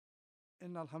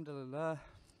إن الحمد لله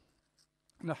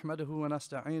نحمده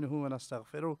ونستعينه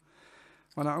ونستغفره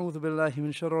ونعوذ بالله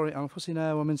من شرور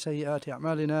أنفسنا ومن سيئات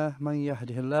أعمالنا من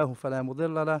يهده الله فلا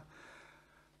مضل له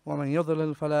ومن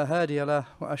يضلل فلا هادي له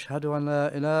وأشهد أن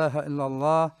لا إله إلا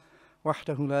الله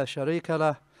وحده لا شريك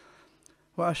له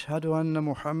وأشهد أن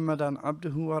محمدا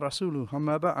عبده ورسوله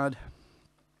أما بعد.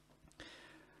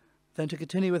 Then to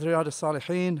continue with Riyadh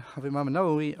al-Salihin of Imam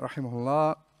Nawawi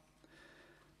rahimahullah.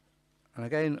 And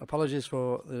again, apologies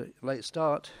for the late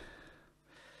start.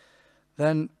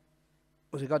 Then,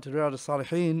 with regard to Riyadh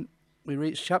al-Salihin, we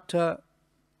reached chapter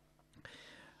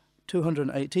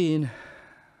 218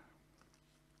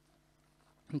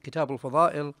 in Kitab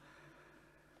al-Fada'il,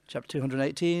 chapter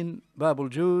 218, Bab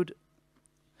al-Jud,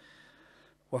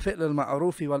 وفعل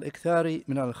المعروف والإكثار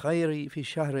من الخير في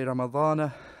شهر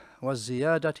رمضان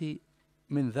والزيادة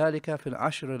من ذلك في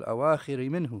العشر الأواخر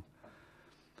منه.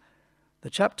 The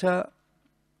chapter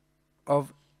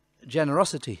of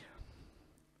generosity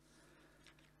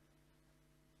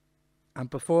and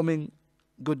performing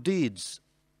good deeds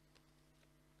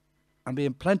and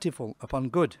being plentiful upon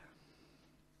good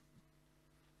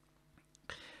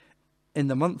in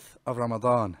the month of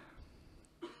Ramadan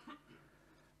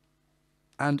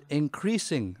and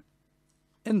increasing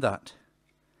in that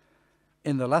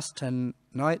in the last 10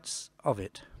 nights of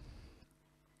it.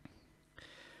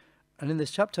 And in this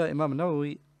chapter, Imam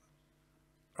Nawawi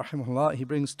rahimahullah, he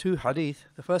brings two hadith.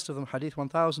 The first of them, hadith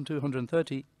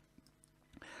 1230.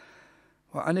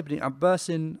 وعن ابن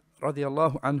عباس رضي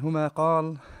الله عنهما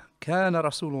قال كان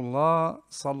رسول الله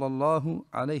صلى الله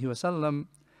عليه وسلم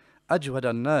أجود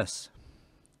الناس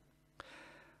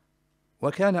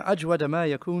وكان أجود ما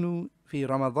يكون في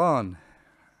رمضان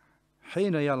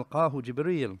حين يلقاه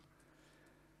جبريل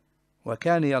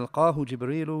وكان يلقاه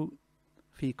جبريل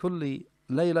في كل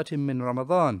ليلة من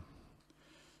رمضان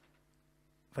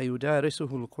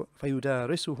فيدارسه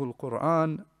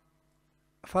القرآن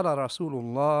فلا رسول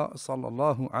الله صلى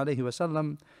الله عليه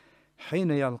وسلم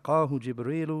حين يلقاه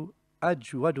جبريل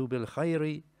أجود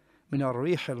بالخير من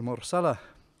الريح المرسلة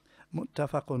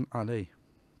متفق عليه.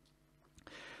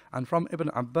 And from Ibn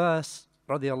Abbas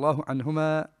radiyallahu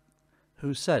anhuma,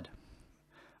 who said,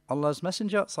 Allah's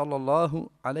Messenger sallallahu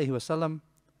alayhi wasallam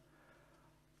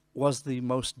was the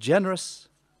most generous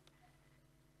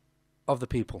of the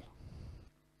people.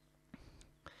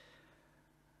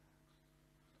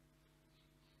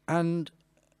 And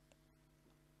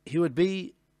he would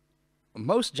be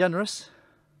most generous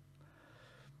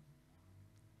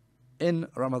in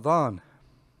Ramadan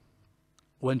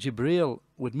when Jibreel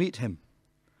would meet him.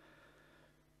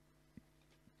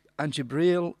 And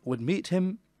Jibreel would meet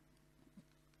him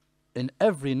in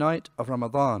every night of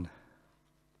Ramadan.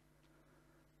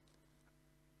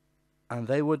 And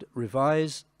they would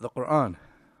revise the Quran.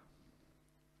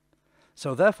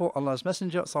 So therefore Allah's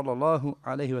Messenger sallallahu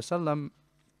alayhi wasallam,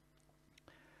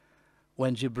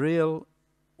 when Jibreel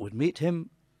would meet him,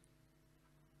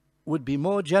 would be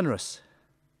more generous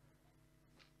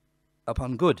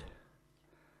upon good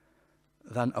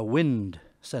than a wind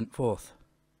sent forth,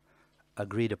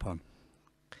 agreed upon.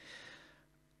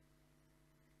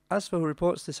 As for who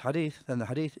reports this hadith, then the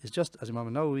hadith is just as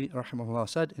Imam Nawawi rahimahullah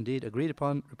said, indeed agreed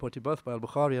upon, reported both by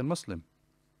Al-Bukhari and Muslim.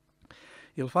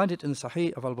 You'll find it in the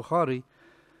Sahih of Al-Bukhari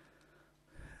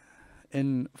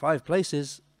in 5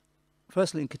 places.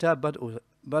 Firstly, in Kitab Bad'ul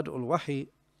Wahi,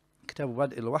 Kitab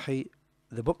Bad'ul Wahi,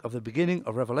 the book of the beginning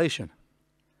of Revelation,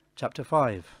 chapter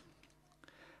 5,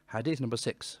 hadith number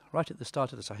 6, right at the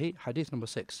start of the Sahih, hadith number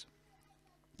 6.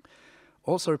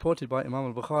 Also reported by Imam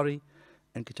al-Bukhari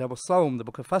in Kitab al-Sawm, the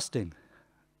book of fasting,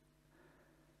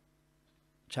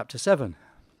 chapter 7,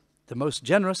 the most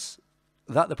generous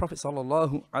that the Prophet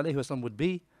sallallahu alaihi wasallam would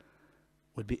be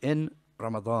in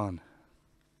Ramadan.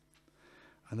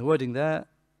 And the wording there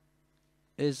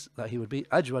is that he would be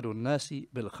ajwadun nasi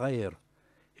bil khair.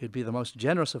 He would be the most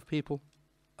generous of people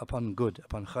upon good,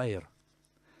 upon khair.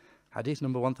 Hadith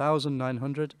number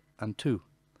 1902.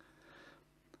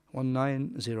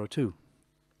 1902.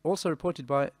 Also reported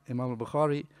by Imam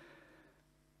al-Bukhari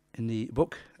in the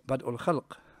book Bad'ul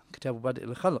Khalq, Kitab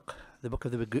Bad'ul Khalq, the book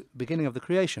of the beginning of the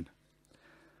creation,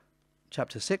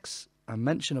 chapter 6, a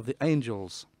mention of the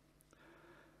angels,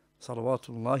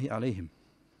 salawatullahi alayhim.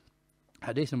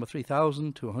 Hadith number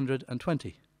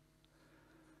 3220.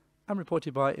 And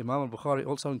reported by Imam al-Bukhari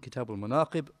also in Kitab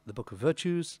al-Manaqib, the book of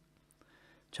virtues,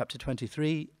 chapter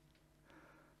 23,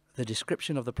 the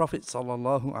description of the Prophet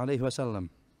sallallahu alayhi wasallam,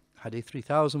 hadith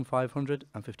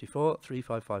 3554,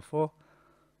 3554,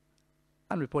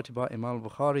 and reported by Imam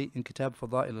al-Bukhari in Kitab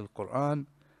Fada'il al-Quran,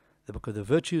 the book of the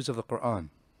virtues of the Quran,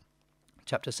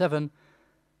 chapter 7,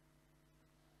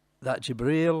 that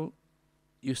Jibreel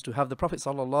used to have the Prophet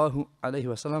sallallahu alaihi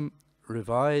wasallam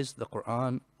revise the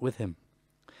Quran with him.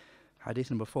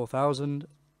 Hadith number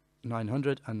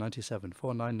 4997,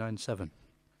 4997.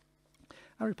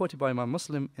 And reported by Imam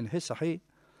Muslim in his Sahih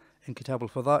in Kitab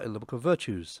al-Fada'il, the Book of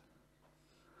Virtues.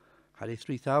 Hadith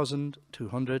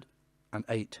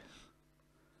 3208.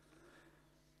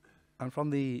 And from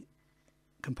the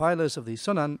compilers of the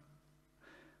Sunan,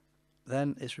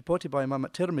 then it's reported by Imam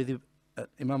at-Tirmidhi,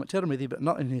 but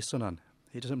not in his Sunan.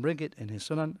 He doesn't bring it in his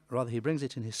Sunan, rather he brings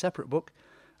it in his separate book,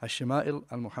 Ash-Shama'il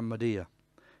al-Muhammadiyah,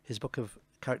 his book of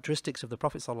characteristics of the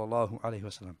Prophet sallallahu alaihi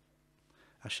wasallam.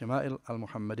 Ash-Shama'il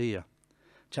al-Muhammadiyah,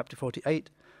 chapter 48,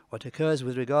 what occurs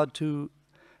with regard to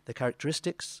the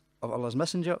characteristics of Allah's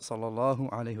Messenger sallallahu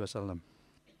alaihi wasallam.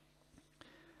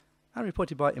 And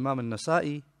reported by Imam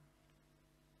al-Nasa'i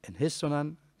in his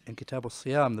Sunan, in Kitab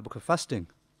al-Siyam, the book of fasting,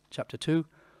 chapter 2,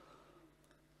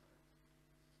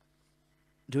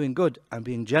 doing good and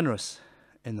being generous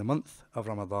in the month of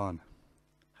Ramadan.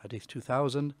 Hadith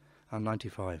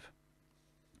 2095.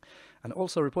 And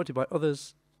also reported by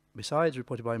others, besides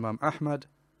reported by Imam Ahmad,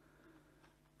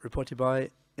 reported by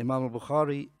Imam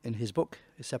al-Bukhari in his book,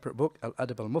 his separate book,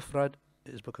 Al-Adab al-Mufrad,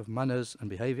 his book of manners and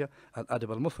behavior, Al-Adab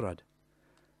al-Mufrad,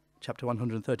 chapter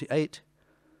 138,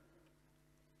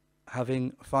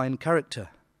 having fine character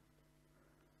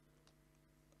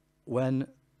when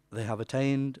they have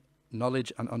attained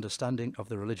knowledge and understanding of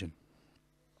the religion.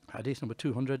 Hadith number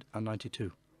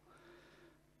 292.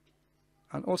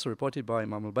 And also reported by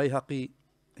Imam al-Bayhaqi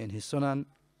in his Sunan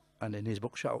and in his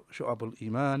book Shu'ab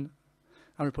al-Iman,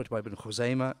 and reported by Ibn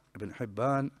Khuzaymah, Ibn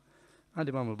Hibban, and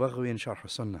Imam al-Baghawi in Sharh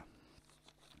al-Sunnah.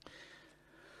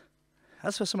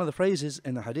 As for some of the phrases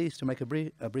in the hadith to make a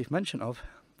brief mention of,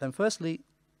 then firstly,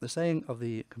 the saying of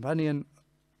the companion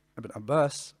Ibn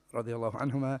Abbas radiyallahu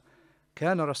anhuma,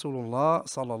 كان رسول الله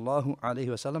صلى الله عليه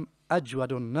وسلم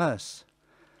أجود الناس,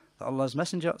 that Allah's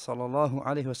Messenger sallallahu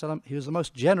alaihi wasallam, he was the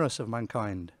most generous of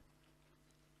mankind.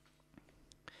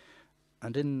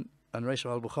 And in An-Rayshu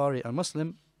al-Bukhari and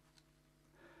Muslim,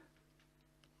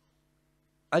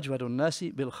 أجود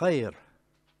الناس بالخير,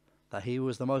 that he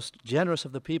was the most generous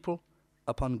of the people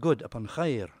upon good, upon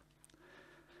khair.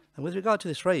 And with regard to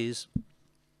this phrase,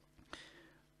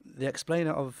 the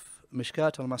explainer of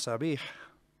Mishkat al-Masabih,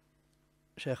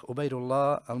 Sheikh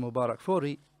Ubaidullah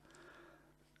al-Mubarakfuri,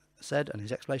 said, and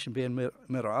his explanation being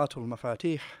Mir'at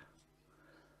al-Mafatih,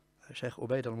 Sheikh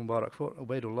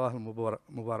Ubaidullah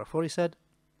al-Mubarakfuri said,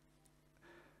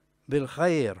 Bil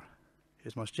khair, he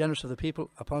was most generous of the people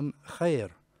upon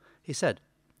khair. He said,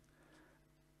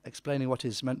 explaining what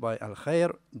is meant by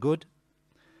al-khair, good,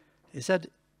 he said,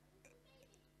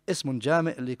 Ismun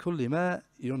jami' li kulli ma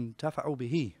yuntafa'u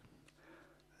bihi.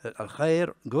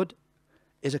 Al-khair, good,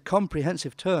 is a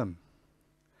comprehensive term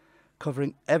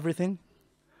covering everything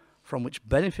from which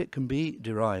benefit can be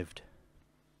derived.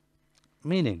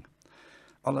 Meaning,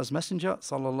 Allah's Messenger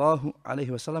sallallahu alaihi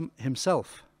wasallam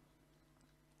himself,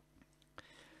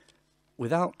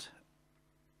 without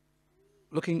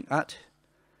looking at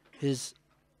his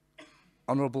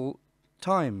honourable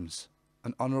times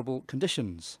and honourable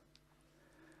conditions,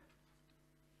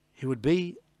 he would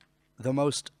be the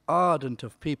most ardent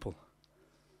of people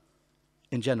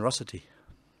in generosity,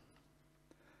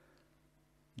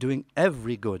 doing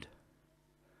every good,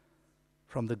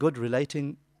 from the good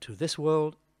relating to this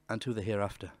world and to the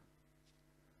hereafter,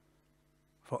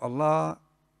 for Allah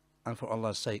and for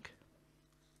Allah's sake,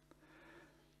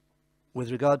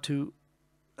 with regard to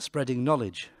spreading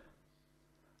knowledge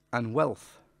and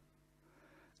wealth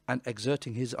and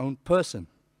exerting his own person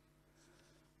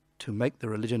to make the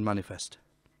religion manifest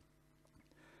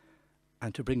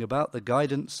and to bring about the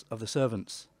guidance of the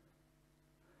servants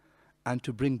and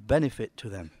to bring benefit to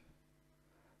them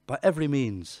by every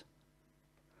means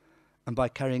and by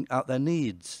carrying out their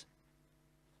needs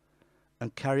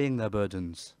and carrying their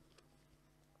burdens.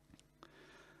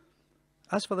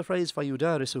 As for the phrase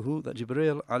فَيُدَارِسُهُ, that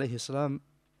Jibreel alayhi salam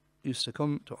used to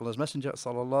come to Allah's Messenger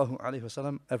sallallahu alayhi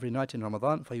wasallam every night in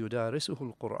Ramadan,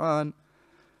 فَيُدَارِسُهُ الْقُرْآنِ,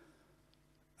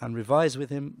 and revise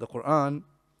with him the Qur'an,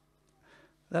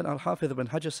 then Al-Hafidh ibn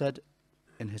Hajar said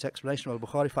in his explanation of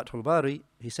Al-Bukhari Fathul Bari,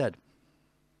 he said,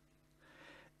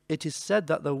 it is said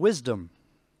that the wisdom,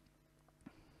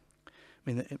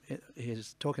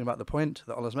 he's talking about the point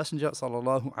that Allah's Messenger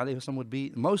sallallahu alaihi wasallam would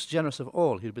be most generous of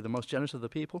all. He would be the most generous of the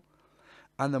people,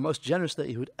 and the most generous that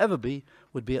he would ever be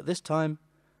would be at this time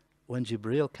when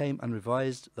Jibreel came and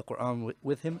revised the Quran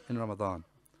with him in Ramadan.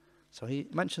 So he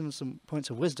mentions some points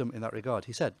of wisdom in that regard.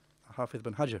 He said, Hafidh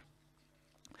ibn Hajar,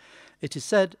 it is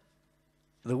said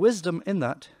the wisdom in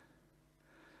that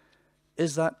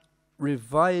is that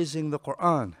revising the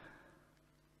Quran,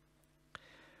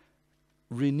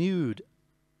 renewed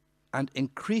and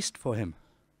increased for him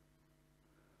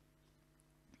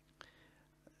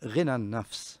ghinan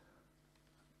nafs,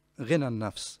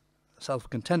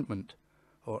 self-contentment,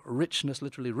 or richness,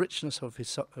 literally richness of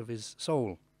his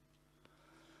soul.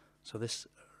 So this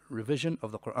revision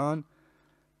of the Quran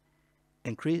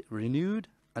renewed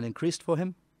and increased for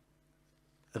him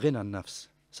ghinan nafs,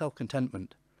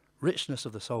 self-contentment, richness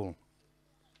of the soul.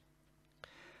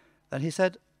 Then he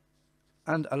said,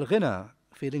 and al-ghina,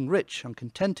 feeling rich and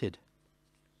contented,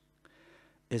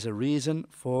 is a reason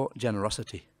for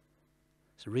generosity.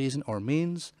 It's a reason or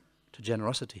means to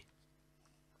generosity.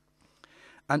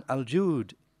 And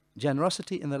al-jud,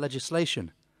 generosity in the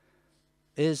legislation,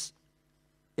 is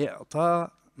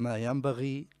i'ta ma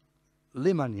yanbaghi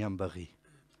liman yanbaghi.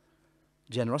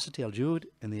 Generosity, al-jud,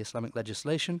 in the Islamic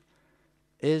legislation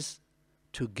is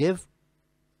to give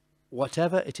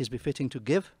whatever it is befitting to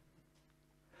give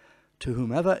to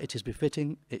whomever it is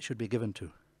befitting it should be given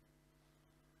to.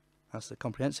 That's the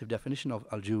comprehensive definition of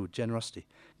al-jud, generosity.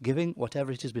 Giving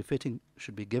whatever it is befitting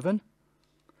should be given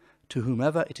to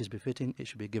whomever it is befitting it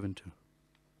should be given to.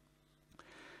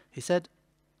 He said,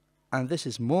 and this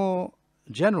is more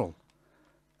general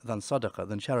than sadaqah,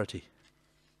 than charity.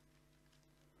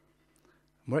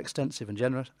 More extensive and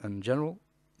general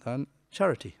than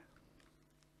charity.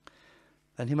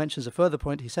 Then he mentions a further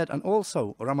point. He said, and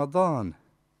also Ramadan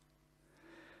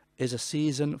is a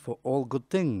season for all good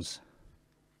things,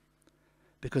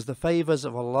 because the favours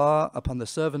of Allah upon the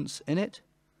servants in it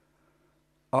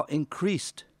are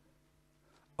increased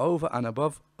over and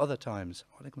above other times.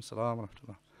 Walaikum salam wa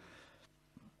rahmatullah.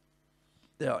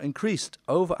 They are increased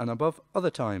over and above other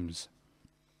times.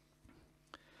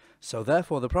 So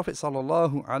therefore the Prophet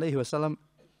sallallahu alaihi wasallam,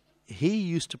 he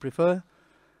used to prefer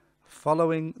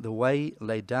following the way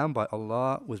laid down by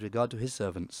Allah with regard to his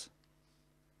servants.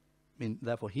 I mean,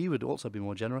 therefore he would also be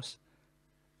more generous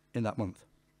in that month.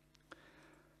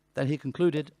 Then he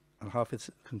concluded,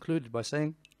 Al-Hafiz concluded by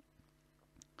saying,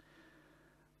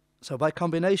 so by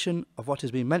combination of what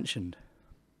has been mentioned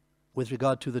with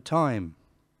regard to the time,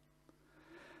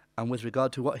 and with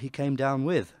regard to what he came down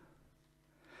with,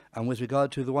 and with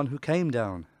regard to the one who came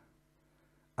down,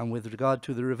 and with regard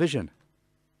to the revision,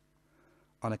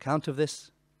 on account of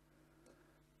this,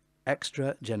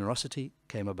 extra generosity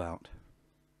came about.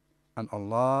 And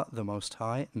Allah the Most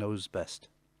High knows best.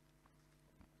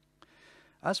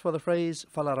 As for the phrase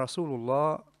فَلَا رَسُولُ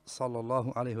اللَّهِ صَلَّى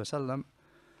اللَّهُ عَلَيْهِ وَسَلَّمَ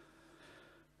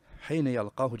حِينَ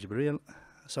يَلْقَاهُ جِبْرِيلٌ,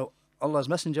 so Allah's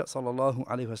Messenger sallallahu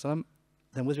alaihi wasallam,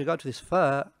 then with regard to this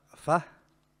fa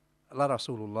la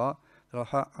Rasulullah,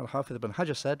 Al-Hafidh ibn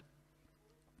Hajar said,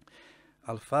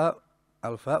 al-fa'u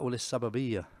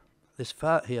lis-sababiyya, this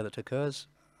fa here that occurs,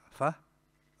 fa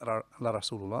la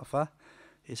Rasulullah, fa,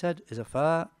 he said, is a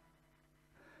fa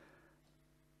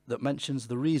that mentions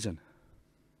the reason.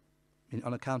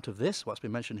 On account of this, what's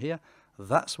been mentioned here,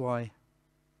 that's why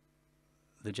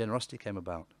the generosity came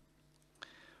about.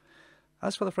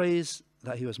 As for the phrase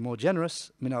that he was more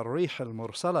generous, min ar-rih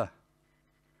al-mursala,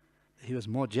 he was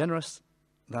more generous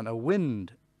than a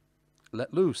wind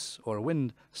let loose, or a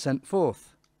wind sent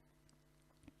forth.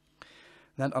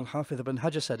 Then Al-Hafidh ibn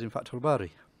Hajar said in Fathul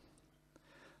Bari,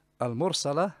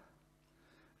 al-mursala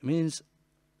means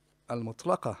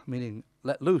al-mutlaqa, meaning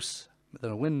let loose,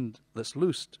 than a wind that's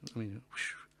loosed, I mean,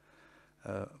 whoosh,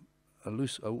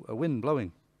 a wind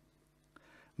blowing.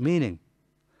 Meaning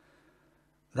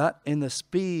that in the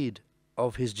speed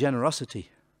of his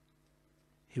generosity,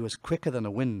 he was quicker than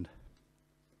a wind.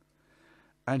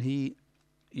 And he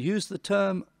used the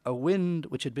term a wind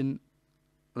which had been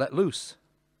let loose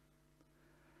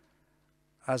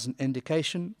as an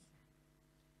indication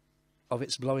of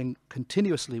its blowing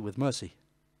continuously with mercy,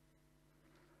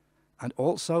 and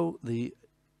also the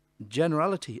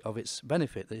generality of its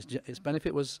benefit. Its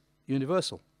benefit was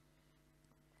universal.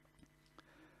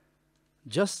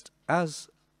 Just as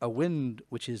a wind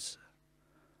which is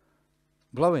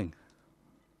blowing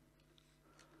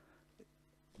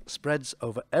spreads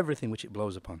over everything which it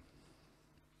blows upon.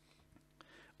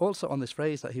 Also on this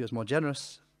phrase that he was more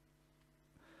generous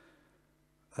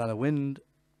than a wind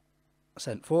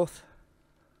sent forth,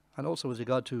 and also with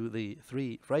regard to the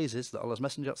three phrases that Allah's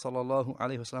Messenger sallallahu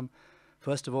alaihi wasallam,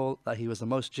 first of all, that he was the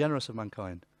most generous of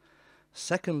mankind.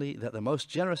 Secondly, that the most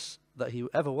generous that he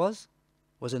ever was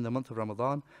in the month of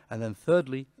Ramadan. And then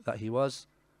thirdly, that he was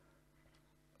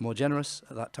more generous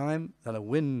at that time than a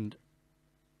wind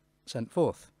sent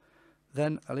forth.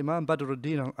 Then Al-Imam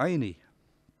Badruddin Al-Aini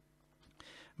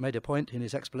made a point in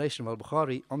his explanation of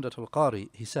Al-Bukhari, Umdatul Qari.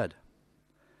 He said,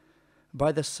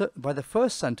 By the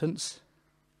first sentence,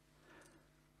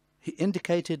 he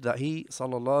indicated that he,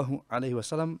 sallallahu alaihi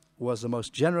wasallam, was the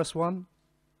most generous one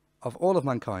of all of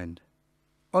mankind,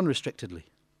 unrestrictedly.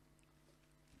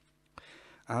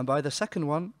 And by the second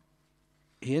one,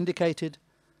 he indicated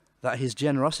that his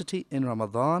generosity in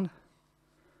Ramadan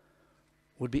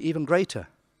would be even greater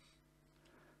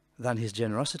than his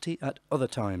generosity at other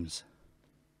times.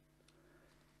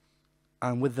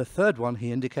 And with the third one,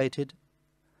 he indicated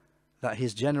that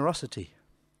his generosity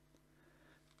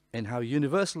in how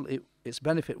universal its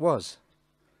benefit was,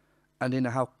 and in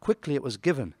how quickly it was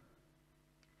given,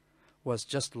 was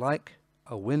just like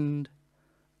a wind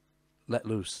let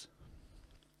loose.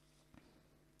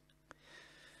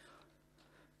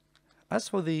 As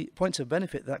for the points of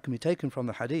benefit that can be taken from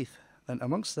the hadith, then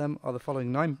amongst them are the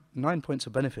following nine points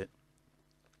of benefit.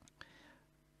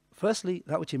 Firstly,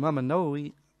 that which Imam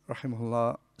an-Nawawi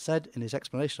rahimahullah said in his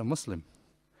explanation of Muslim,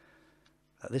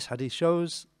 that this hadith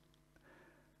shows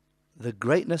the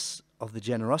greatness of the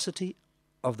generosity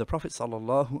of the Prophet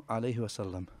sallallahu alaihi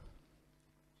wasallam.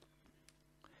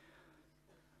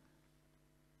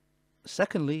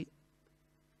 Secondly,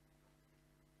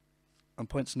 and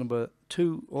points number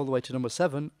 2 all the way to number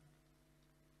 7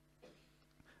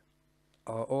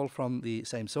 are all from the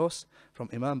same source, from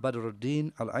Imam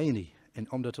Badruddin al-Aini in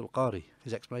Umdatul Qari,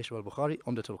 his explanation of al-Bukhari,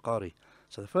 Umdatul Qari.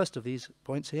 So the first of these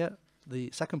points here, the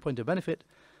second point of benefit,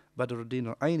 Badruddin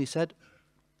al-Aini said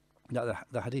that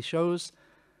the hadith shows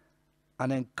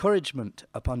an encouragement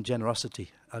upon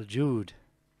generosity, al-Jud,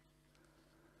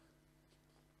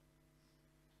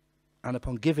 and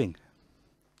upon giving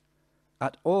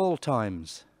at all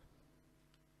times,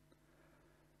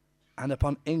 and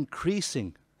upon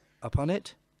increasing upon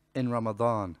it in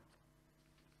Ramadan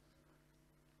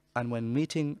and when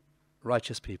meeting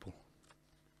righteous people.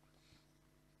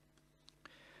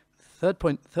 Third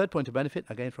point of benefit,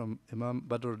 again from Imam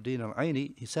Badruddin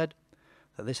al-Aini, he said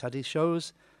that this hadith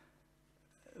shows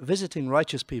visiting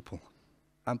righteous people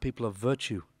and people of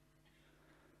virtue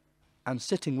and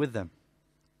sitting with them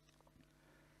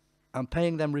and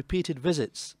paying them repeated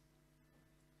visits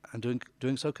and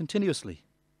doing so continuously,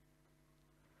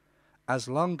 as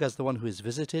long as the one who is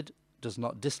visited does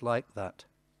not dislike that.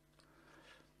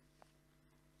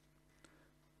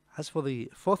 As for the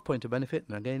fourth point of benefit,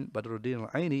 and again Badruddin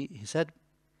al-Aini, he said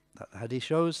that the hadith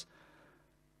shows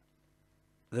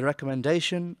the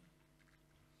recommendation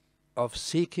of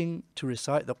seeking to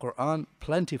recite the Quran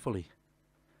plentifully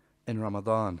in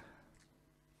Ramadan.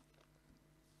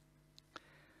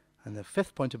 And the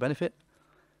fifth point of benefit,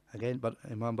 again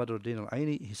Imam Badruddin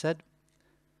al-Aini, he said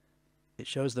it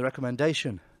shows the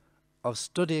recommendation of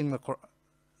studying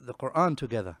the Quran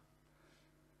together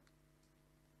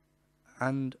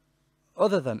and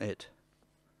other than it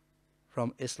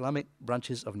from Islamic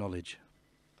branches of knowledge.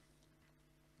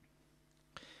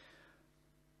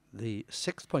 The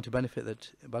sixth point of benefit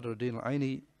that Badruddin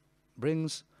al-Aini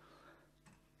brings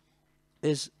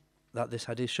is that this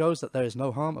hadith shows that there is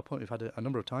no harm, a point we've had a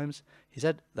number of times. He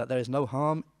said that there is no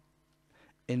harm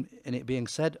in it being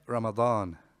said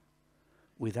Ramadan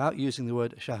without using the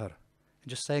word shahr, and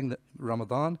just saying that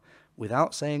Ramadan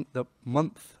without saying the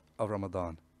month of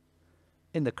Ramadan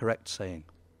in the correct saying.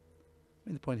 I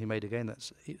mean, the point he made again,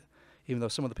 that's even though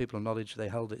some of the people of knowledge, they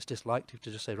held it's disliked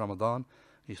to just say Ramadan,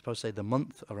 you're supposed to say the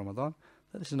month of Ramadan,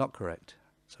 that this is not correct.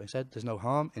 So he said there's no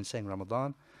harm in saying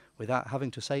Ramadan without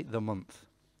having to say the month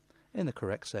in the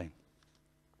correct saying.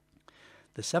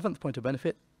 The seventh point of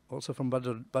benefit, also from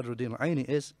Badruddin al-Aini,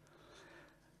 is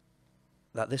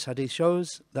that this hadith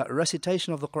shows that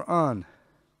recitation of the Quran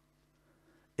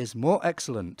is more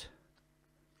excellent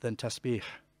than tasbih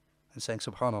and saying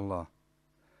Subhanallah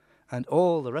and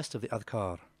all the rest of the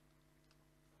adhkar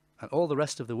and all the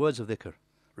rest of the words of dhikr.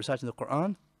 Reciting the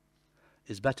Quran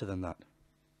is better than that.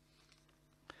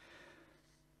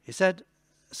 He said,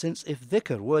 since if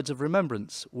dhikr, words of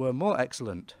remembrance, were more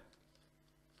excellent,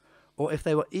 or if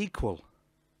they were equal,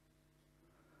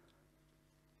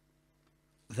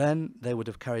 then they would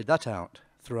have carried that out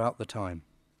throughout the time.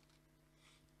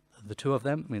 The two of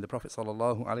them, I mean the Prophet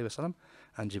sallallahu alaihi wasallam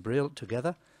and Jibreel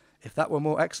together, if that were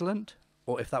more excellent,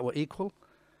 or if that were equal,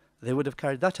 they would have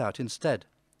carried that out instead,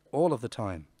 all of the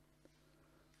time,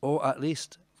 or at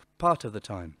least part of the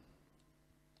time,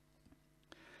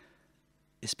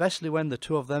 especially when the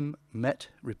two of them met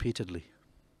repeatedly.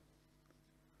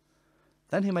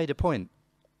 Then he made a point,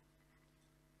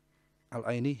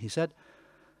 Al-Aini, he said,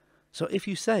 so if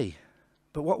you say,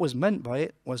 but what was meant by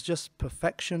it was just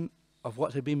perfection of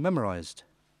what had been memorized,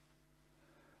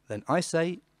 then I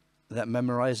say that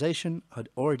memorization had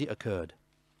already occurred.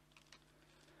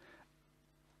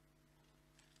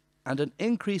 And an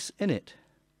increase in it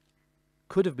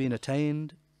could have been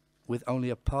attained with only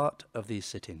a part of these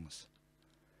sittings.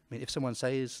 I mean, if someone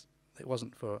says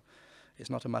it's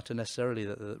not a matter necessarily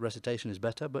that the recitation is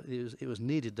better, but it was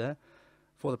needed there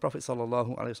for the Prophet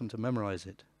ﷺ to memorize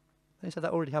it. Then he said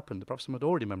that already happened. The Prophet had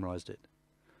already memorized it.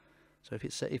 So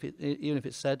even if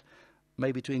it said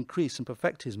maybe to increase and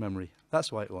perfect his memory,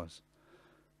 that's why it was.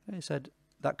 And he said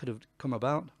that could have come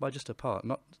about by just a part,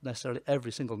 not necessarily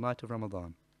every single night of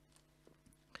Ramadan.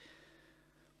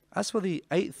 As for the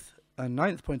 8th and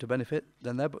 9th point of benefit,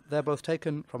 then they're both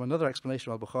taken from another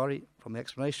explanation of Al-Bukhari, from the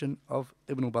explanation of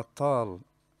Ibn Battal.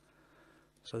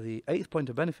 So the 8th point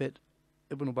of benefit,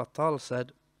 Ibn Battal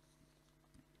said,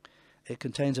 it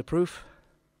contains a proof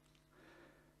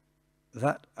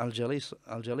that al-jalis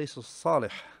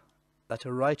al-salih, that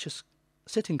a righteous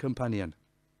sitting companion,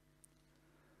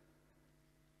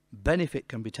 benefit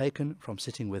can be taken from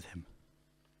sitting with him.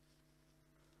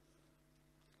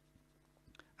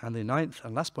 And the 9th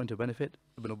and last point of benefit,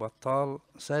 Ibn Battal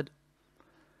said,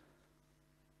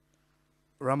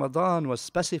 Ramadan was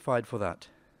specified for that,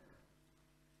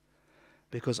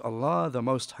 because Allah the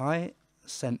Most High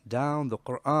sent down the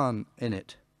Quran in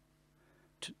it,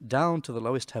 down to the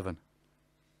lowest heaven.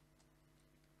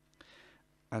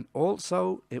 And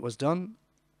also it was done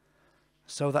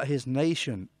so that his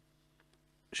nation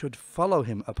should follow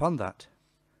him upon that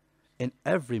in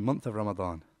every month of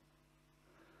Ramadan,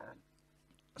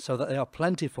 so that they are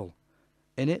plentiful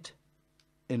in it,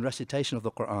 in recitation of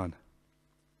the Quran,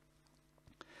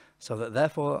 so that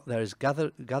therefore there is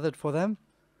gathered for them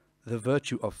the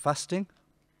virtue of fasting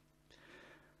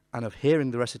and of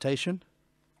hearing the recitation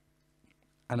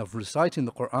and of reciting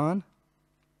the Quran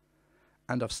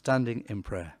and of standing in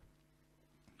prayer,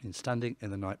 in standing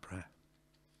in the night prayer,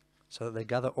 so that they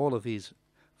gather all of these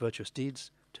virtuous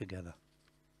deeds together.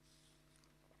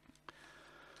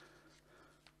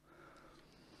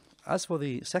 As for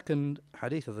the second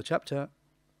hadith of the chapter,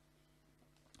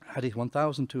 hadith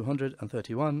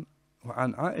 1231,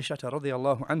 وعن عائشة رضي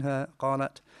الله عنها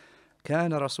قالت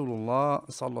كان رسول الله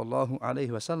صلى الله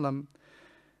عليه وسلم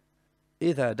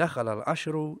إذا دخل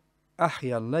العشر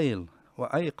أحيا الليل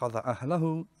وأيقظ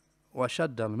أهله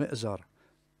وشد المئزر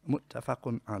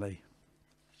متفق عليه.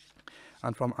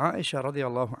 And from Aisha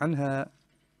radiallahu anha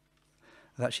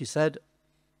that she said,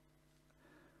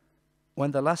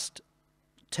 when the last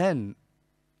 10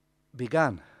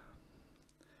 began,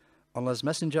 Allah's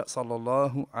Messenger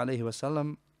sallallahu alayhi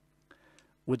wasallam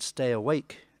would stay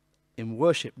awake in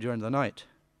worship during the night,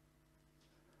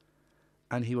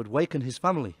 and he would waken his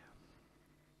family,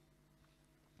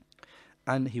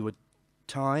 and he would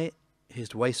tie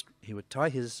his waist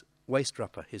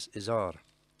wrapper, his izar,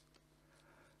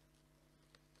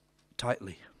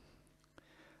 tightly,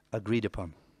 agreed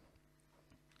upon.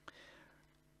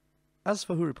 As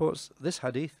for who reports this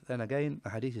hadith, then again,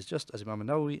 the hadith is just as Imam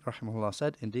Nawawi rahimahullah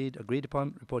said, indeed agreed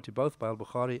upon, reported both by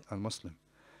Al-Bukhari and Muslim.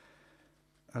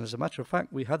 And as a matter of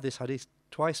fact, we had this hadith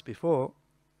twice before.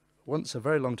 Once a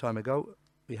very long time ago,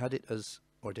 we had it as,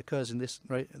 or it occurs in this,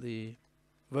 the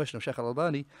version of Shaykh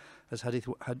al-Albani as hadith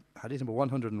number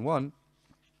 101,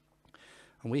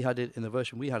 and we had it in the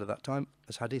version we had at that time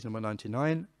as hadith number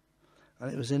 99,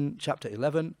 and it was in chapter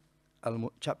 11,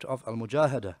 chapter of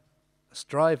Al-Mujahada,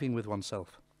 striving with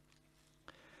oneself.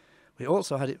 We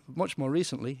also had it much more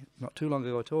recently, not too long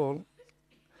ago at all,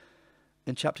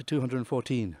 in chapter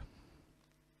 214,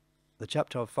 the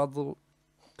chapter of Fadl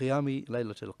Qiyami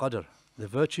Laylatul Qadr, the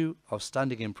virtue of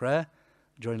standing in prayer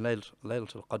during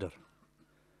Laylatul Qadr,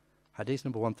 hadith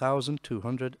number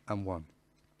 1201.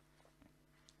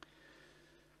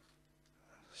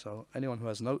 So anyone who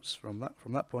has notes from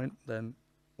that point, then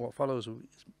what follows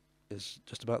is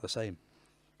just about the same.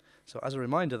 So as a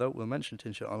reminder though, we'll mention it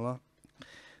inshaAllah.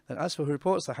 Then as for who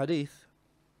reports the hadith,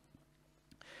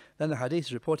 then the hadith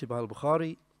is reported by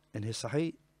Al-Bukhari in his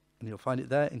Sahih, and you'll find it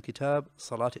there in Kitab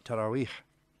Salat al-Tarawih,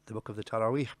 the book of the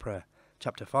Tarawih prayer,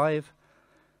 chapter 5,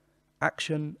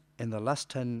 action in the last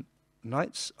 10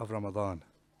 nights of Ramadan,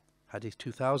 hadith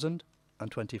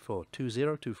 2024,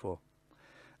 2024,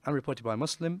 and reported by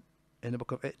Muslim in the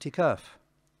book of I'tikaf,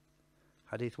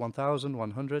 hadith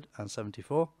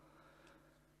 1174,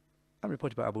 and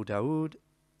reported by Abu Dawood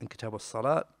in Kitab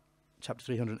al-Salat, chapter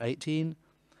 318,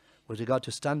 with regard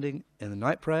to standing in the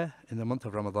night prayer in the month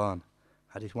of Ramadan,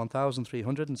 hadith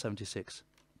 1376.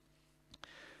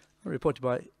 And reported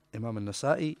by Imam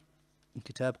al-Nasa'i in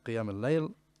Kitab Qiyam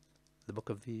al-Layl, the book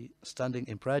of the standing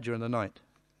in prayer during the night,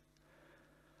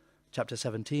 chapter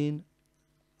 17,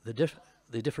 the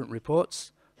different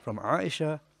reports from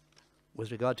Aisha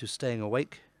with regard to staying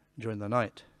awake during the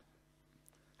night,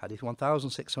 hadith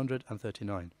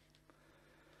 1639.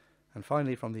 And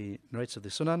finally, from the narrators of the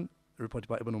Sunan, reported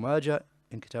by Ibn Majah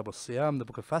in Kitab al-Siyam, the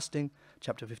book of fasting,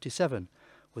 chapter 57,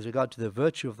 with regard to the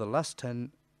virtue of the last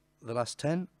 10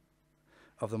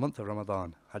 of the month of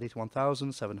Ramadan, hadith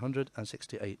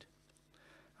 1768.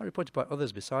 And reported by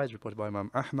others besides, reported by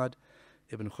Imam Ahmad,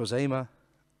 Ibn Khuzaymah,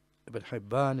 Ibn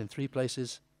Hibban in 3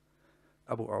 places,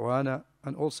 Abu Awana,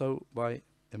 and also by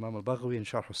Imam al-Baghawi in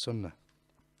Sharh al-Sunnah.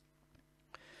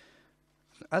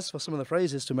 As for some of the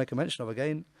phrases to make a mention of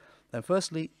again, then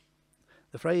firstly,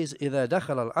 the phrase إِذَا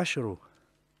دَخَلَ الْعَشْرُ,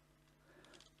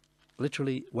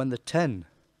 literally when the 10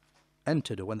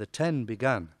 entered, or when the 10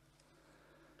 began.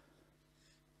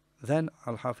 Then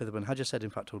Al-Hafidh ibn Hajar said in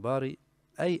Fathul Bari,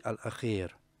 أي al-akhir,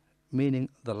 meaning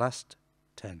the last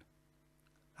 10.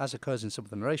 As occurs in some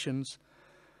of the narrations,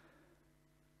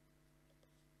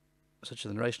 such as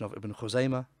the narration of Ibn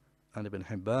Khuzaymah and Ibn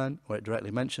Hibban, where it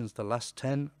directly mentions the last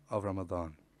 10 of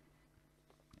Ramadan.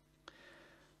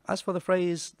 As for the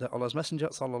phrase that Allah's Messenger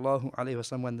sallallahu alaihi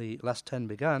wasallam, when the last 10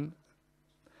 began,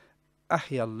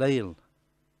 أحيا الليل,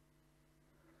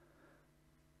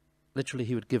 literally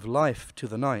he would give life to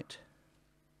the night,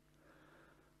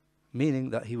 meaning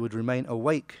that he would remain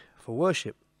awake for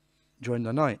worship during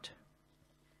the night.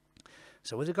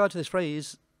 So with regard to this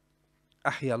phrase,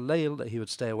 أحيا الليل, that he would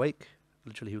stay awake,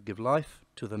 literally he would give life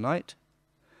to the night,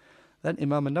 then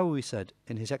Imam an-Nawawi said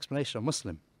in his explanation of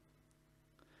Muslim,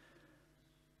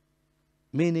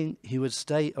 meaning he would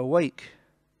stay awake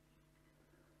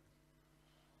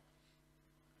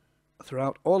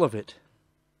throughout all of it,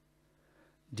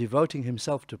 devoting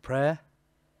himself to prayer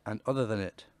and other than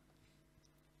it.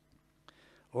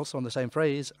 Also on the same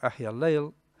phrase, أحيا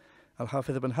الليل,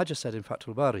 Al-Hafidh ibn Hajar said in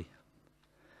Fathul Bari,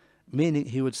 meaning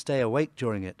he would stay awake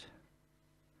during it,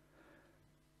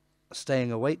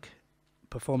 staying awake,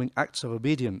 performing acts of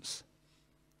obedience,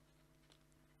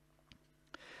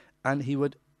 and he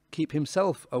would keep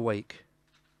himself awake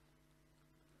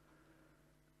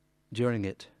during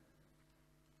it,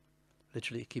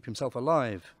 literally keep himself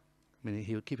alive, meaning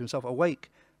he would keep himself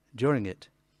awake during it.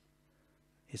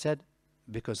 He said,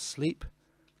 because sleep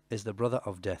is the brother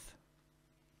of death.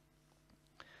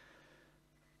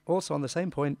 Also on the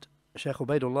same point, Shaykh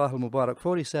Ubaidullah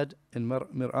al-Mubarakfuri said in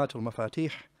Mir'at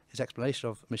al-Mafatih, his explanation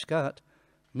of Mishkat,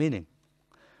 meaning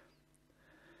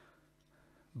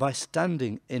by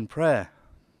standing in prayer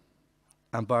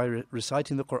and by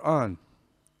reciting the Quran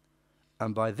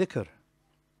and by dhikr,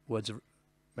 words of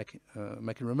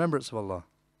making remembrance of Allah.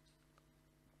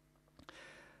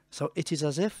 So it is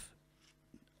as if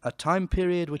a time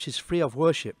period which is free of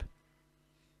worship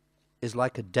is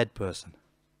like a dead person.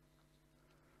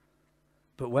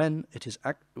 But when it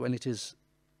is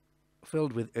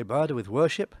filled with ibadah, with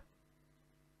worship,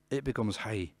 it becomes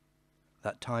hayy.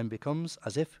 That time becomes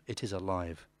as if it is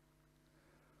alive.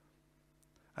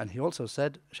 And he also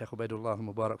said, Shaykh Ubaidullah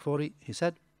al-Mubarakfuri, he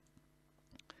said,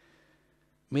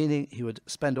 meaning he would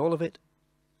spend all of it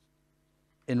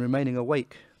in remaining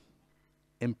awake,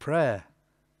 in prayer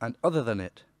and other than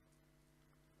it,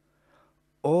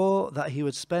 or that he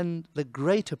would spend the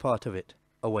greater part of it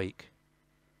awake.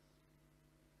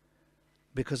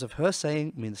 Because of her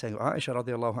saying, the saying of Aisha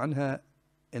radiallahu anha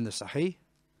in the Sahih,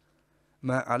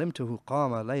 مَا عَلِمْتُهُ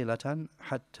قَامَ لَيْلَةً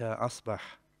حَتَّى أَصْبَحَ.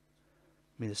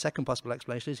 The second possible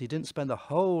explanation is he didn't spend the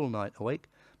whole night awake,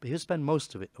 but he would spend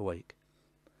most of it awake.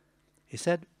 He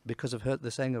said, because of her,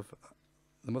 the saying of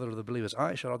the mother of the believers,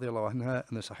 Aisha radiallahu anha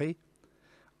in the Sahih,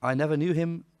 I never knew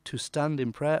him to stand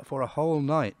in prayer for a whole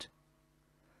night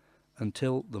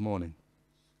until the morning.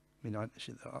 The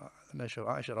nation of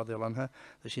Aisha radiallahu anha,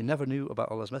 that she never knew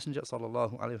about Allah's Messenger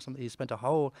sallallahu alaihi wasallam. He spent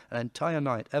an entire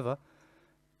night ever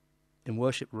in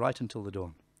worship right until the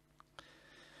dawn.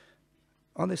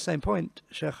 On this same point,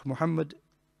 Sheikh Muhammad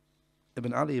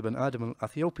ibn Ali ibn Adam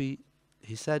al-Athiopi,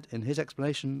 he said in his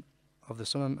explanation of the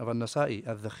Sunan of An-Nasa'i,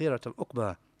 al-Dhakhirat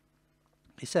al-Uqba,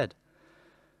 he said,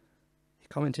 he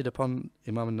commented upon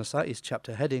Imam An-Nasa'i's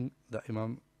chapter heading, that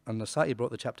Imam An-Nasa'i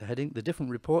brought the chapter heading, the different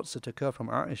reports that occur from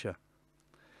Aisha.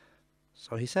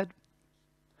 So he said,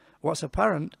 what's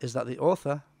apparent is that the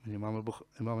author, Imam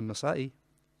An-Nasa'i,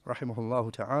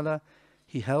 rahimahullah ta'ala,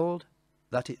 he held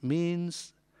that it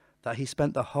means that he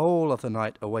spent the whole of the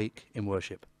night awake in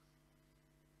worship.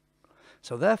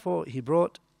 So therefore he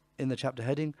brought in the chapter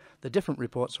heading the different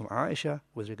reports from Aisha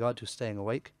with regard to staying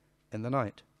awake in the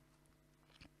night.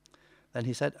 Then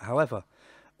he said, however,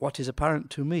 what is apparent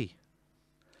to me,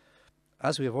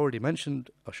 as we have already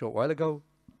mentioned a short while ago,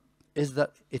 is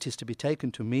that it is to be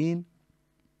taken to mean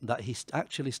that he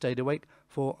actually stayed awake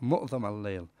for mu'dham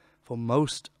al-layl, for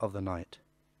most of the night.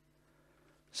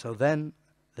 So then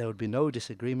there would be no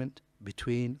disagreement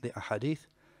between the ahadith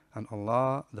and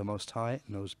Allah the Most High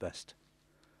knows best.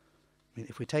 I mean,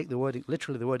 if we take the wording,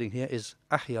 literally the wording here is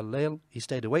Ahya al-layl, he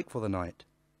stayed awake for the night.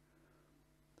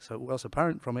 So what's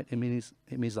apparent from it, it means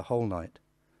the whole night.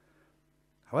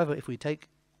 However, if we take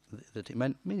that it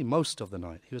meant meaning most of the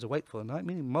night, he was awake for the night,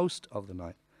 meaning most of the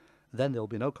night, then there will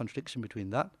be no contradiction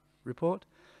between that report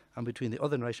and between the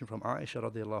other narration from Aisha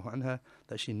radiallahu anha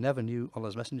that she never knew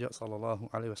Allah's Messenger sallallahu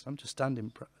alaihi wasallam to stand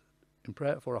in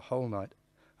prayer for a whole night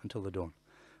until the dawn.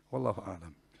 Wallahu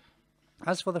a'lam.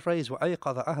 As for the phrase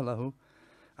وَأَيْقَظَ أَهْلَهُ,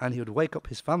 and he would wake up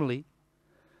his family,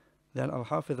 then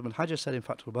Al-Hafidh ibn Hajar said in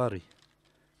Fathul Bari,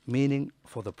 meaning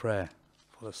for the prayer,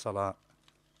 for the salah.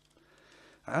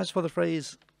 As for the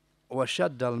phrase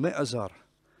وَشَدَّ الْمِعْزَرِ,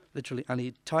 literally, and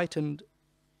he tightened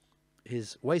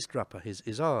his waist wrapper, his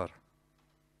izar,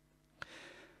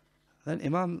 then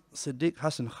Imam Siddiq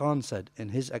Hassan Khan said in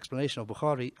his explanation of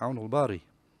Bukhari, Awn al-Bari,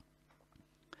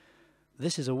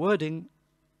 this is a wording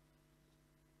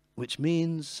which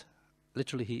means,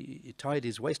 literally, he tied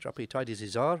his waist wrapper, he tied his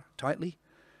izar tightly.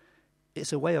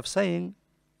 It's a way of saying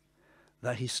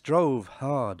that he strove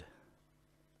hard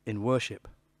in worship.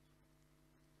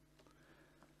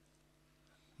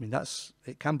 I mean,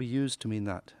 it can be used to mean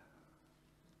that.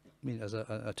 I mean, as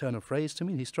a turn of phrase to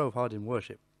mean he strove hard in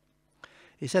worship.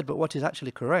 He said, but what is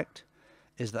actually correct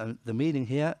is that the meaning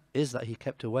here is that he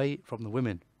kept away from the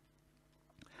women.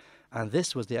 And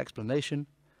this was the explanation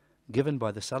given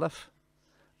by the Salaf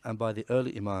and by the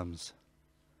early Imams.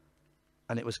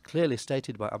 And it was clearly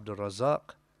stated by Abdul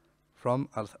Razzaq from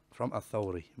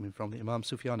Al-Thawri, I mean from the Imam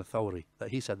Sufyan al-Thawri, that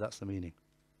he said that's the meaning.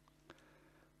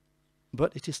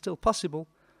 But it is still possible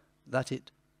that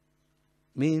it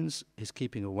means his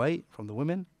keeping away from the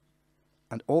women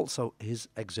and also his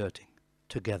exerting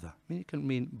together. I mean, it can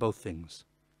mean both things.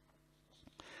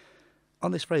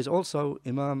 On this phrase also,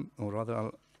 on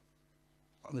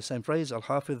the same phrase,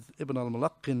 Al-Hafidh ibn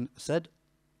al-Mulaqqin said,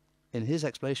 in his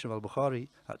explanation of Al-Bukhari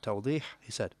at Tawdih,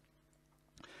 he said,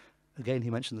 again he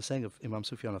mentioned the saying of Imam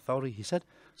Sufyan al-Thawri, he said,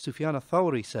 Sufyan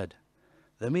al-Thawri said,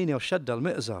 the meaning of Shadd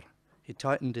al-Mi'zar, he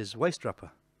tightened his waist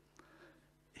wrapper,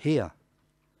 here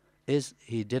is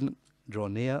he didn't draw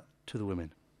near to the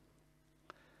women.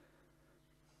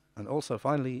 And also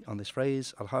finally on this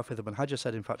phrase, Al-Hafidh ibn Hajar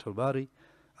said in Fathul Bari,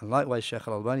 and likewise Shaykh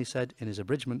al-Albani said in his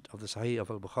abridgment of the Sahih of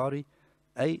Al-Bukhari,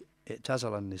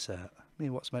 i'tazal an-nisa,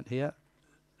 meaning what's meant here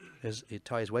is he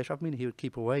tie his waist wrap, meaning he would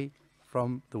keep away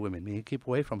from the women, meaning he'd keep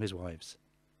away from his wives.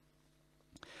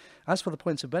 As for the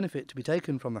points of benefit to be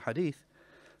taken from the hadith,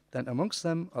 then amongst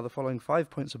them are the following 5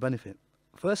 points of benefit.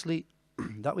 Firstly,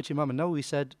 that which Imam an-Nawawi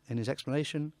said in his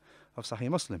explanation of Sahih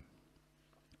Muslim,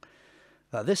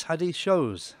 that this hadith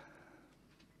shows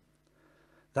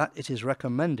that it is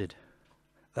recommended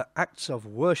that acts of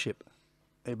worship,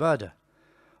 ibadah,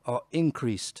 are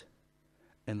increased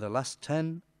in the last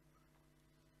 10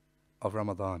 of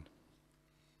Ramadan.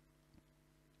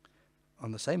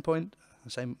 On the same point,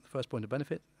 the same first point of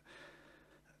benefit,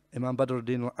 Imam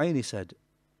Badruddin al-Aini said,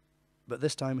 but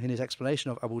this time in his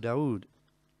explanation of Abu Dawood,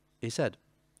 he said,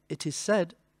 it is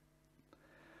said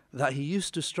that he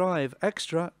used to strive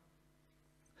extra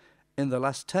in the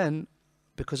last 10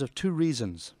 because of 2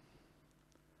 reasons.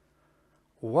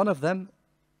 One of them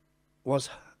was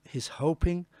his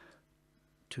hoping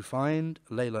to find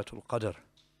Laylatul Qadr,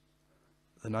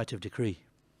 the night of decree.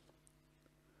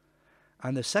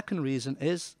 And the second reason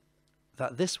is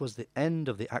that this was the end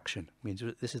of the action. Means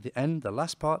this is the end, the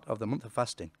last part of the month of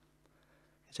fasting.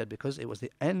 He said because it was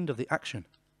the end of the action.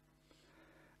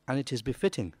 And it is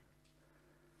befitting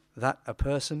that a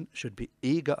person should be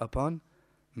eager upon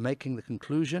making the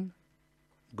conclusion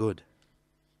good.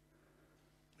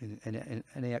 In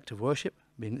any act of worship,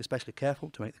 being especially careful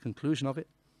to make the conclusion of it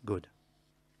good.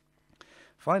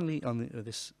 Finally, on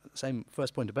this same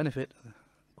first point of benefit,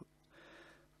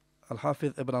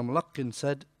 Al-Hafidh ibn al-Mulaqqin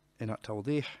said in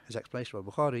At-Tawdih, his explanation of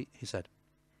Bukhari, he said,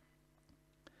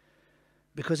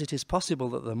 because it is possible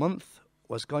that the month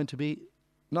was going to be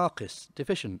naqis,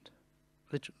 deficient,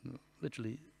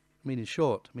 literally meaning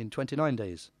short, meaning 29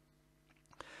 days.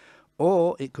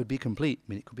 Or it could be complete,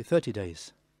 meaning it could be 30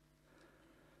 days.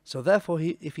 So therefore,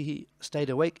 if he stayed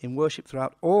awake in worship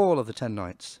throughout all of the 10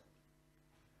 nights,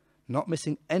 not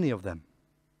missing any of them,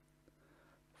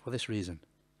 for this reason,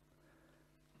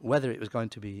 whether it was going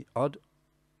to be odd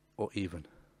or even.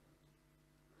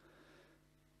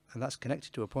 And that's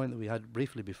connected to a point that we had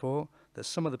briefly before, that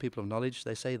some of the people of knowledge,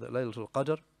 they say that Laylatul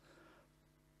Qadr,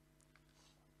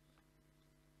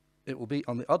 it will be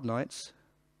on the odd nights,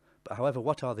 but however,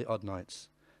 what are the odd nights?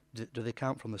 Do they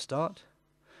count from the start,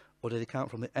 or do they count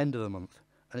from the end of the month?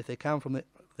 And if they count from the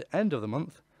end of the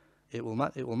month, it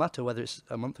will matter whether it's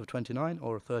a month of 29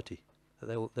 or 30.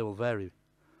 They will vary.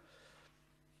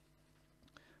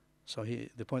 So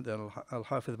the point that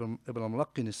Al-Hafidh ibn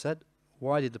al-Mulaqqin has said,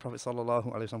 why did the Prophet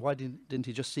sallallahu alaihi wasallam, why didn't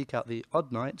he just seek out the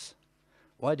odd nights?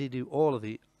 Why did he do all of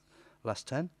the last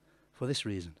 10? For this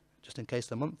reason, just in case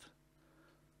the month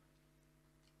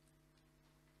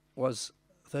was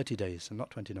 30 days and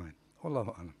not 29.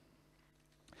 Wallahu a'lam.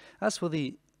 As for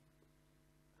the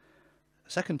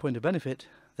second point of benefit,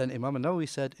 then Imam an-Nawawi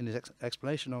said in his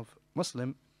explanation of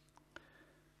Muslim,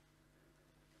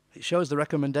 it shows the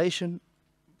recommendation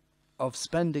of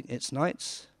spending its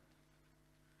nights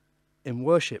in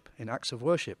worship, in acts of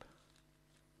worship.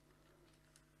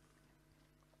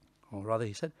 Or rather,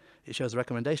 he said, it shows the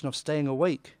recommendation of staying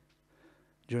awake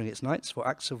during its nights for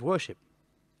acts of worship.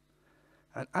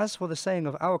 And as for the saying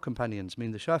of our companions,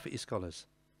 meaning the Shafi'i scholars,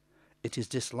 it is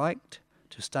disliked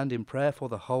to stand in prayer for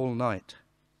the whole night.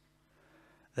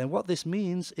 Then what this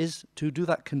means is to do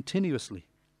that continuously.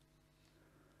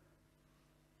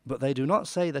 But they do not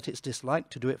say that it's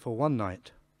disliked to do it for one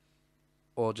night,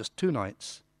 or just 2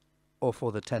 nights, or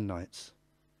for the 10 nights.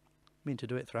 I mean to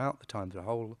do it throughout the time,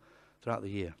 throughout the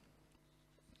year.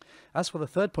 As for the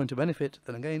third point of benefit,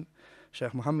 then again,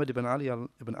 Shaykh Muhammad ibn Ali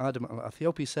ibn Adam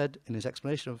al-Ethiopi said in his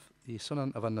explanation of the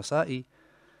Sunan of An-Nasa'i,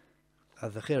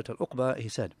 al-Dhakhirat al-Uqba, he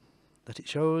said that it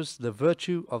shows the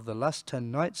virtue of the last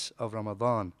 10 nights of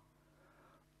Ramadan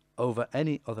over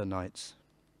any other nights.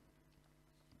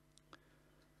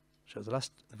 Shows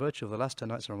the virtue of the last 10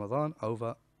 nights of Ramadan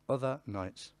over other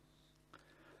nights.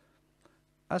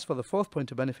 As for the fourth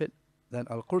point of benefit, then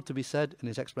Al-Qurtubi said in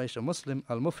his explanation of Muslim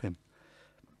al-Mufhim,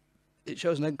 it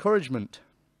shows an encouragement,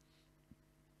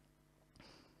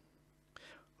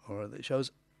 or it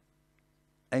shows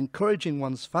encouraging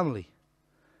one's family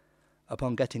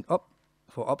upon getting up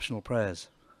for optional prayers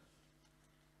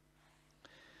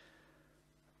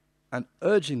and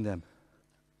urging them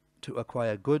to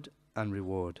acquire good and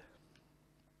reward.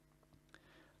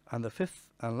 And the fifth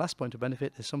and last point of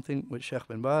benefit is something which Sheikh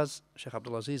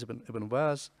Abdul Aziz ibn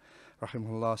Baz,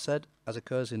 rahimahullah, said, as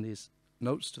occurs in these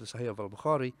notes to the Sahih of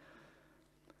al-Bukhari,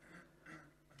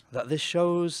 that this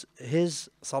shows his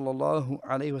sallallahu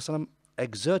alayhi wasallam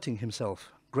exerting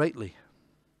himself greatly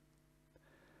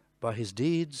by his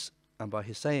deeds and by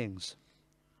his sayings,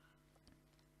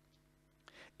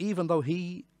 even though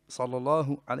he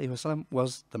sallallahu alayhi wasallam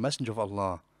was the messenger of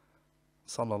Allah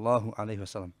sallallahu alayhi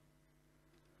wasallam,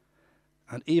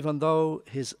 and even though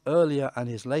his earlier and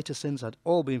his later sins had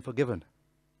all been forgiven.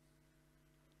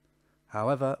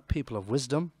 However, people of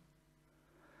wisdom,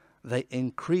 they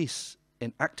increase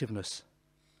in activeness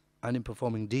and in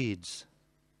performing deeds,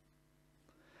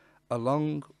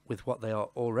 along with what they are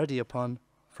already upon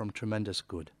from tremendous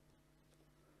good.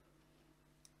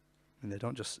 And they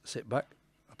don't just sit back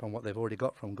upon what they've already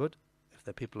got from good. If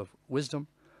they're people of wisdom,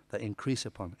 they increase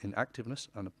upon in activeness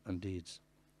and deeds,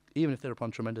 even if they're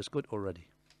upon tremendous good already.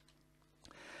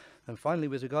 And finally,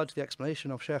 with regard to the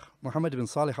explanation of Shaykh Muhammad ibn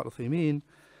Salih al-Uthaymeen,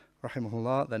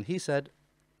 rahimahullah, then he said,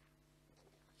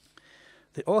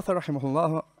 the author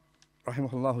rahimahullah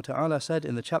ta'ala said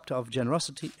in the chapter of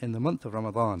generosity in the month of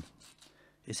Ramadan,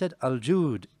 he said,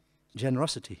 al-Jud,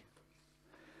 generosity,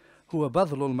 huwa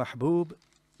badhlul mahbub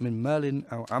min malin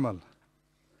aw amal.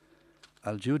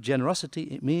 Al-Jud, generosity,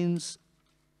 it means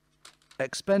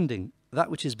expending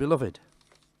that which is beloved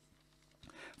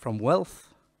from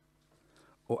wealth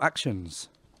or actions.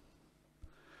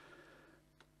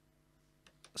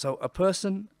 So a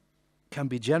person can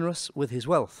be generous with his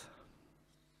wealth,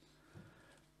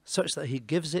 such that he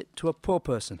gives it to a poor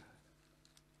person,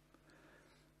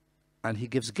 and he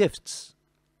gives gifts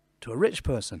to a rich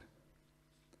person,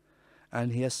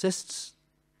 and he assists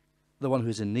the one who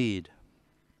is in need.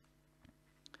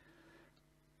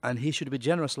 And he should be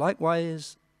generous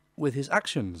likewise with his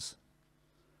actions,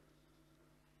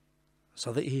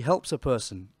 so that he helps a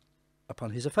person upon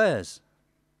his affairs,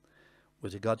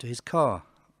 with regard to his car,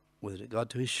 with regard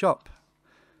to his shop,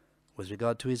 with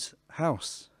regard to his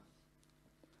house.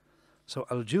 So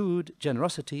al-Jud,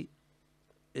 generosity,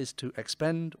 is to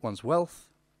expend one's wealth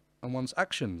and one's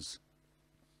actions.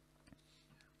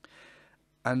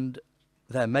 And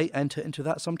there may enter into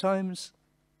that sometimes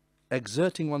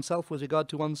exerting oneself with regard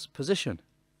to one's position,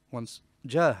 one's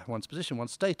jah, one's position,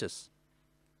 one's status,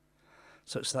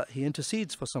 such that he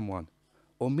intercedes for someone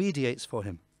or mediates for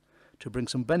him to bring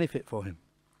some benefit for him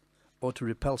or to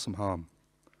repel some harm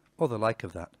or the like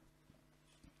of that.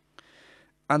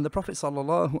 And the Prophet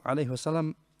sallallahu alaihi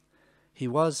wasallam, he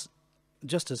was,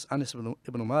 just as Anas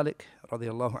ibn Malik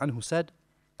radiyallahu anhu said,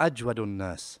 ajwadun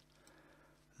nas,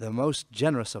 the most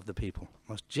generous of the people,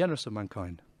 most generous of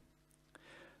mankind,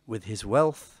 with his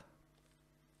wealth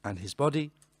and his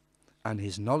body and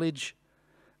his knowledge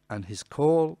and his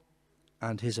call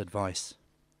and his advice,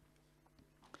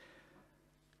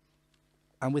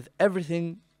 and with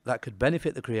everything that could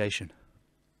benefit the creation.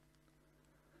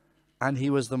 And he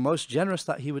was the most generous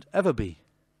that he would ever be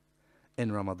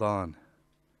in Ramadan,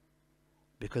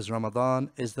 because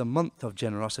Ramadan is the month of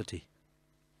generosity.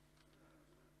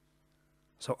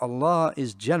 So Allah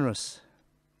is generous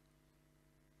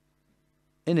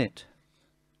in it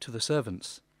to the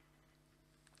servants.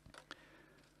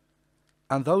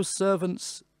 And those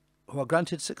servants who are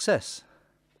granted success,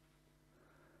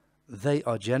 they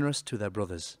are generous to their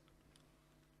brothers.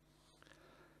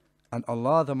 And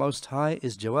Allah the Most High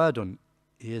is Jawadun.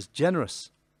 He is generous.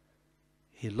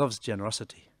 He loves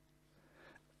generosity.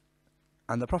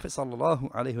 And the Prophet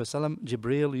ﷺ,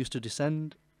 Jibreel used to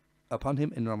descend upon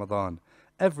him in Ramadan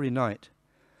every night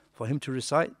for him to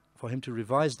recite, for him to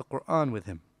revise the Quran with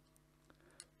him,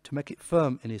 to make it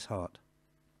firm in his heart,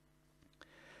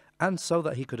 and so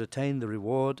that he could attain the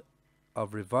reward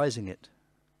of revising it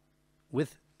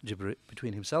with Jibreel,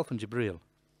 between himself and Jibreel.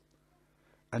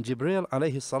 And Jibreel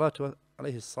alayhi salatu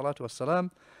wassalam,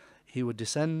 he would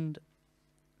descend,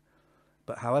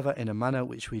 but however in a manner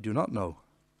which we do not know,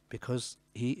 because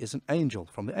he is an angel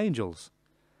from the angels,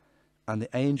 and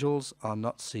the angels are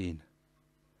not seen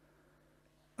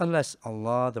unless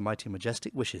Allah the Mighty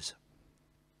Majestic wishes.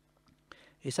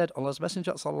 He said, Allah's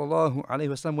Messenger sallallahu alayhi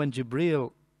wasallam, when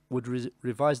Jibreel would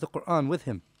revise the Quran with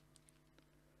him,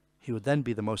 he would then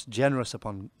be the most generous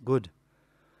upon good,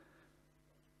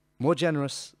 more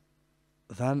generous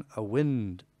than a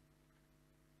wind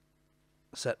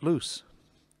set loose,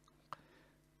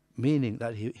 meaning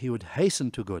that he would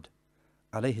hasten to good,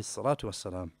 alayhi salatu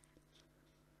wassalam,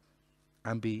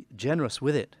 and be generous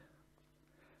with it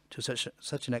to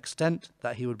such an extent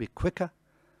that he would be quicker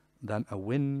than a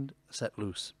wind set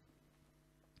loose,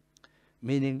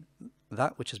 meaning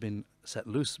that which has been set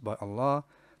loose by Allah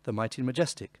the Mighty and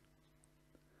Majestic,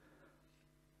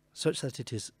 such that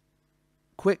it is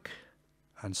quick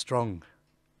and strong,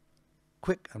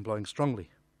 quick and blowing strongly.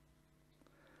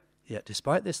 Yet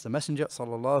despite this, the Messenger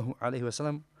sallallahu alaihi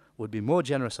wasallam would be more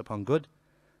generous upon good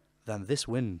than this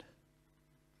wind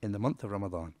in the month of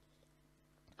Ramadan.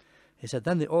 He said,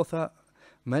 then the author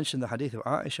mentioned the hadith of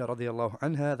Aisha radiallahu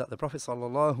anha, that the Prophet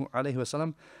sallallahu alaihi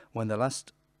wasallam, when the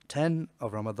last 10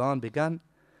 of Ramadan began,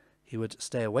 he would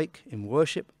stay awake in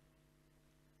worship.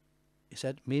 He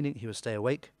said, meaning he would stay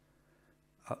awake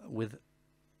with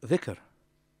dhikr,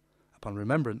 upon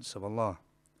remembrance of Allah,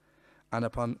 and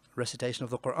upon recitation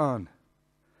of the Quran,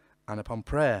 and upon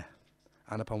prayer,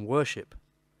 and upon worship.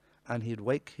 And he'd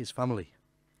wake his family,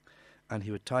 and he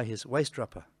would tie his waist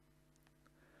wrapper.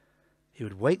 He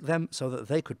would wake them so that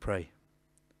they could pray,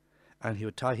 and he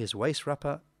would tie his waist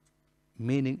wrapper,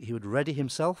 meaning he would ready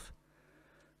himself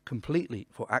completely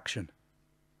for action,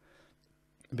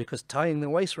 because tying the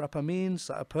waist wrapper means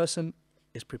that a person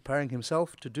is preparing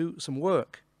himself to do some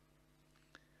work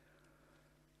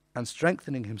and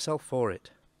strengthening himself for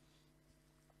it.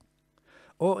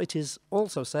 Or it is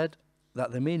also said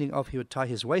that the meaning of he would tie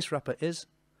his waist wrapper is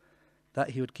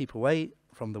that he would keep away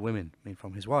from the women, I mean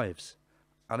from his wives,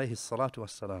 alayhi salatu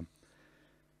wassalam,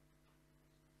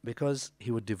 because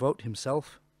he would devote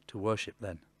himself to worship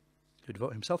then. He would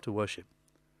devote himself to worship.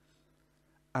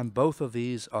 And both of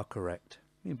these are correct.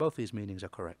 I mean, both these meanings are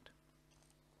correct.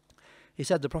 He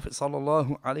said the Prophet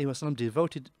sallallahu alaihi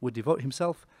wasallam would devote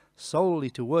himself solely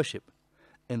to worship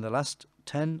in the last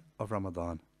 10 of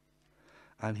Ramadan,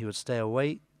 and he would stay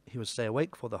awake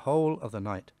for the whole of the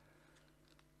night,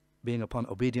 being upon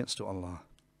obedience to Allah.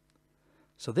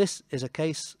 So this is a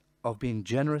case of being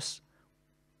generous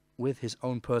with his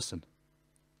own person.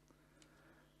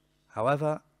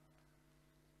 However,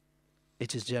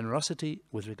 it is generosity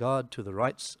with regard to the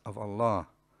rights of Allah,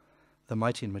 the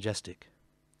Mighty and Majestic.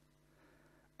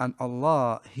 And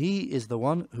Allah, He is the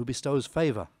one who bestows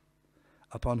favor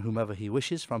upon whomever He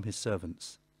wishes from His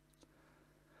servants.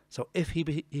 So if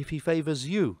He favors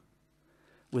you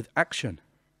with action,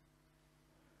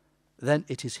 then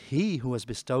it is He who has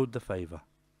bestowed the favor.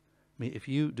 I mean, if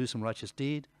you do some righteous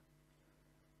deed,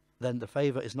 then the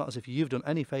favor is not as if you've done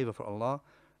any favor for Allah.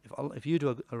 If you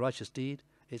do a righteous deed,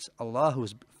 it's Allah who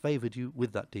has favored you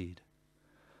with that deed.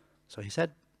 So He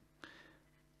said,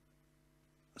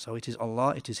 so it is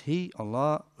Allah, it is He,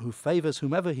 Allah, who favors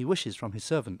whomever He wishes from His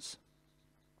servants.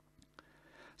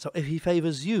 So if He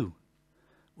favors you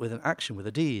with an action, with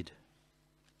a deed,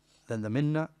 then the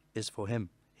minnah is for Him.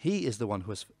 He is the one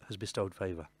who has bestowed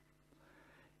favor.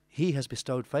 He has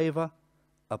bestowed favor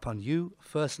upon you,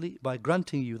 firstly, by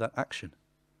granting you that action.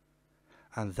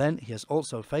 And then He has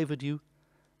also favoured you,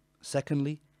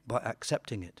 secondly, by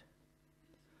accepting it.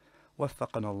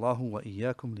 وَفَّقَنَا اللَّهُ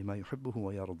وَإِيَّاكُمْ لِمَا يُحِبُّهُ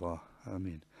وَيَرْضَاهُ.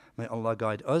 Ameen. May Allah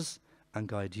guide us and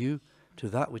guide you to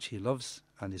that which He loves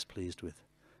and is pleased with.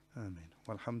 Ameen.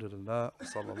 Walhamdulillah wa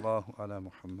sallallahu ala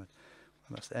Muhammad.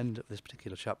 And that's the end of this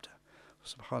particular chapter.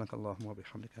 سبحانك اللهم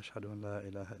وبحمدك أشهد أن لا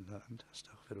إله إلا أنت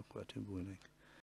أستغفرك وأتوب إليك.